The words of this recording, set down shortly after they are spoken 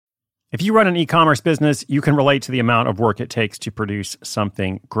If you run an e-commerce business, you can relate to the amount of work it takes to produce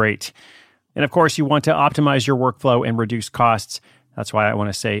something great. And of course, you want to optimize your workflow and reduce costs. That's why I want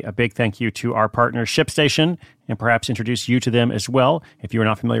to say a big thank you to our partner, ShipStation, and perhaps introduce you to them as well. If you're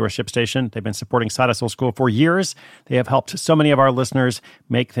not familiar with ShipStation, they've been supporting Side Hustle School for years. They have helped so many of our listeners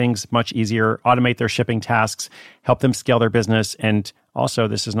make things much easier, automate their shipping tasks, help them scale their business, and also,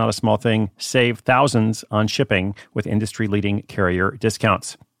 this is not a small thing, save thousands on shipping with industry-leading carrier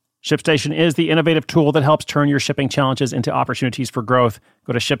discounts. ShipStation is the innovative tool that helps turn your shipping challenges into opportunities for growth.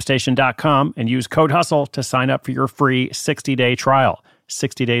 Go to ShipStation.com and use code HUSTLE to sign up for your free 60-day trial.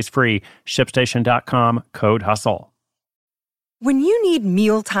 60 days free. ShipStation.com, code HUSTLE. When you need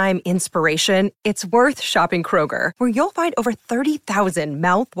mealtime inspiration, it's worth shopping Kroger, where you'll find over 30,000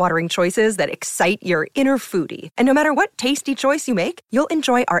 mouth-watering choices that excite your inner foodie. And no matter what tasty choice you make, you'll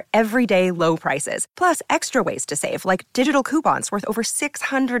enjoy our everyday low prices, plus extra ways to save, like digital coupons worth over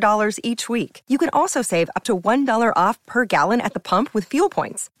 $600 each week. You can also save up to $1 off per gallon at the pump with fuel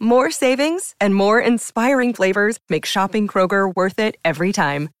points. More savings and more inspiring flavors make shopping Kroger worth it every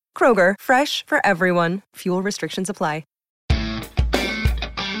time. Kroger, fresh for everyone. Fuel restrictions apply.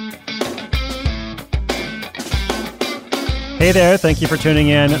 Hey there, thank you for tuning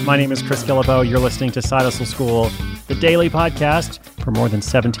in. My name is Chris Guillebeau. You're listening to Side Hustle School, the daily podcast for more than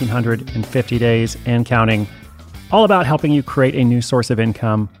 1,750 days and counting, all about helping you create a new source of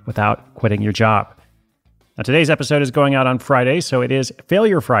income without quitting your job. Now, today's episode is going out on Friday, so it is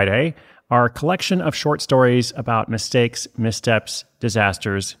Failure Friday, our collection of short stories about mistakes, missteps,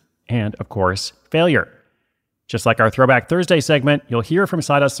 disasters, and, of course, failure. Just like our Throwback Thursday segment, you'll hear from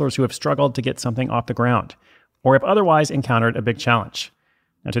side hustlers who have struggled to get something off the ground, or have otherwise encountered a big challenge.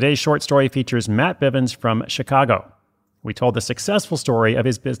 Now, today's short story features Matt Bivens from Chicago. We told the successful story of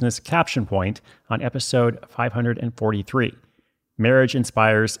his business Caption Point on episode 543. Marriage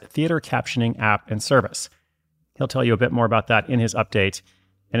Inspires Theater Captioning App and Service. He'll tell you a bit more about that in his update.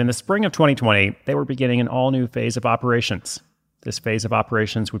 And in the spring of 2020, they were beginning an all-new phase of operations. This phase of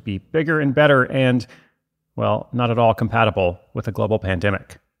operations would be bigger and better and, well, not at all compatible with a global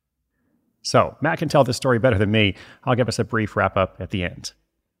pandemic. So, Matt can tell this story better than me. I'll give us a brief wrap-up at the end.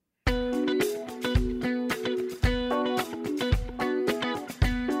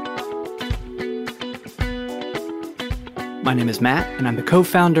 My name is Matt, and I'm the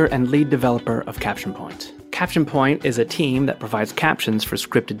co-founder and lead developer of Caption Point. Caption Point is a team that provides captions for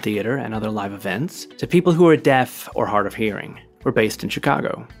scripted theater and other live events to people who are deaf or hard of hearing. We're based in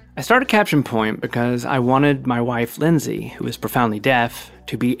Chicago. I started Caption Point because I wanted my wife, Lindsay, who is profoundly deaf,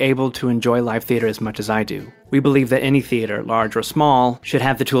 to be able to enjoy live theater as much as I do. We believe that any theater, large or small, should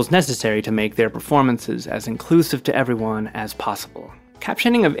have the tools necessary to make their performances as inclusive to everyone as possible.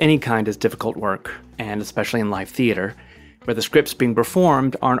 Captioning of any kind is difficult work, and especially in live theater, where the scripts being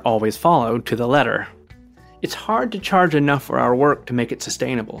performed aren't always followed to the letter. It's hard to charge enough for our work to make it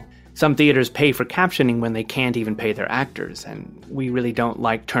sustainable. Some theaters pay for captioning when they can't even pay their actors, and we really don't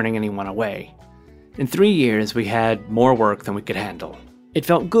like turning anyone away. In 3 years, we had more work than we could handle. It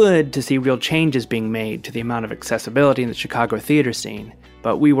felt good to see real changes being made to the amount of accessibility in the Chicago theater scene,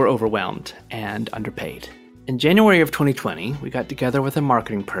 but we were overwhelmed and underpaid. In January of 2020, we got together with a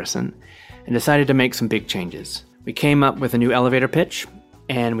marketing person and decided to make some big changes. We came up with a new elevator pitch,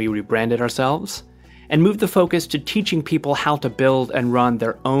 and we rebranded ourselves, and moved the focus to teaching people how to build and run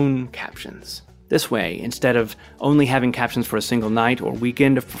their own captions. This way, instead of only having captions for a single night or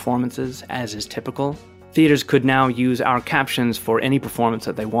weekend of performances, as is typical, theaters could now use our captions for any performance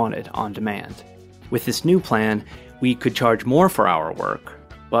that they wanted on demand. With this new plan, we could charge more for our work,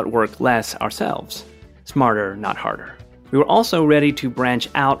 but work less ourselves. Smarter, not harder. We were also ready to branch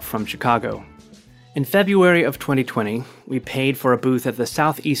out from Chicago. In February of 2020, we paid for a booth at the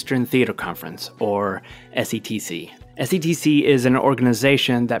Southeastern Theater Conference, or SETC. SETC is an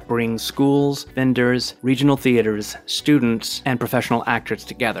organization that brings schools, vendors, regional theaters, students, and professional actors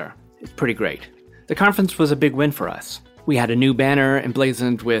together. It's pretty great. The conference was a big win for us. We had a new banner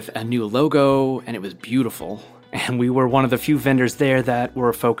emblazoned with a new logo, and it was beautiful. And we were one of the few vendors there that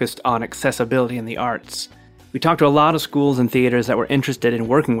were focused on accessibility in the arts. We talked to a lot of schools and theaters that were interested in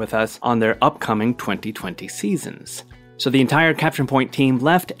working with us on their upcoming 2020 seasons. So the entire Caption Point team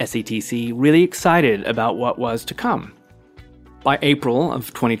left SETC really excited about what was to come. By April of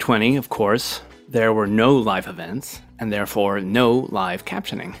 2020, of course, there were no live events, and therefore no live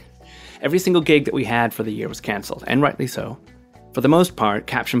captioning. Every single gig that we had for the year was canceled, and rightly so. For the most part,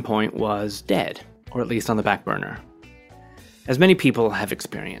 Caption Point was dead, or at least on the back burner. As many people have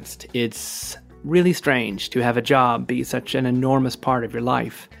experienced, it's really strange to have a job be such an enormous part of your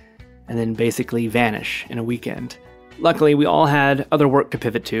life, and then basically vanish in a weekend. Luckily, we all had other work to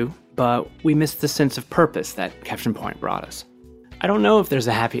pivot to, but we missed the sense of purpose that Caption Point brought us. I don't know if there's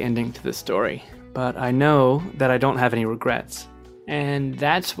a happy ending to this story, but I know that I don't have any regrets. And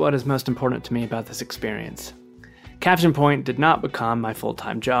that's what is most important to me about this experience. Caption Point did not become my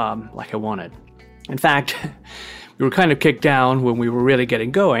full-time job like I wanted. In fact, we were kind of kicked down when we were really getting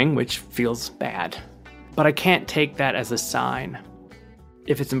going, which feels bad. But I can't take that as a sign.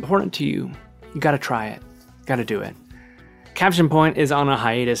 If it's important to you, you gotta try it. Gotta do it. Caption Point is on a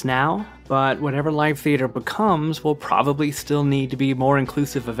hiatus now, but whatever live theater becomes will probably still need to be more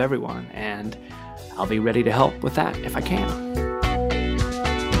inclusive of everyone, and I'll be ready to help with that if I can.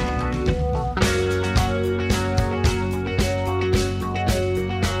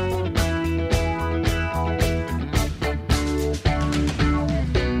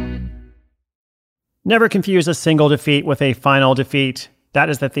 Never confuse a single defeat with a final defeat. That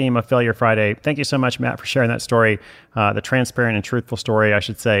is the theme of Failure Friday. Thank you so much, Matt, for sharing that story, the transparent and truthful story, I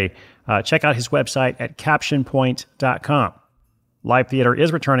should say. Check out his website at captionpoint.com. Live theater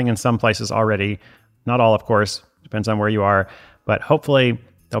is returning in some places already. Not all, of course. Depends on where you are. But hopefully,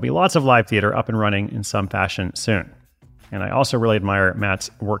 there'll be lots of live theater up and running in some fashion soon. And I also really admire Matt's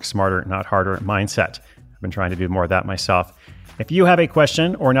work smarter, not harder mindset. I've been trying to do more of that myself. If you have a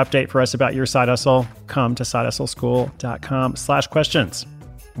question or an update for us about your side hustle, come to sidehustleschool.com/questions.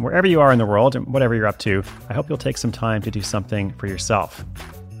 And wherever you are in the world and whatever you're up to, I hope you'll take some time to do something for yourself.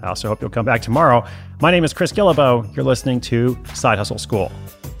 I also hope you'll come back tomorrow. My name is Chris Guillebeau. You're listening to Side Hustle School.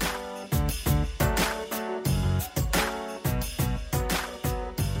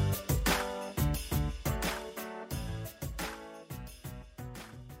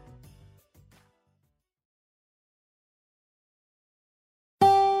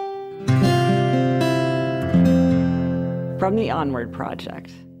 From the Onward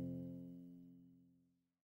Project.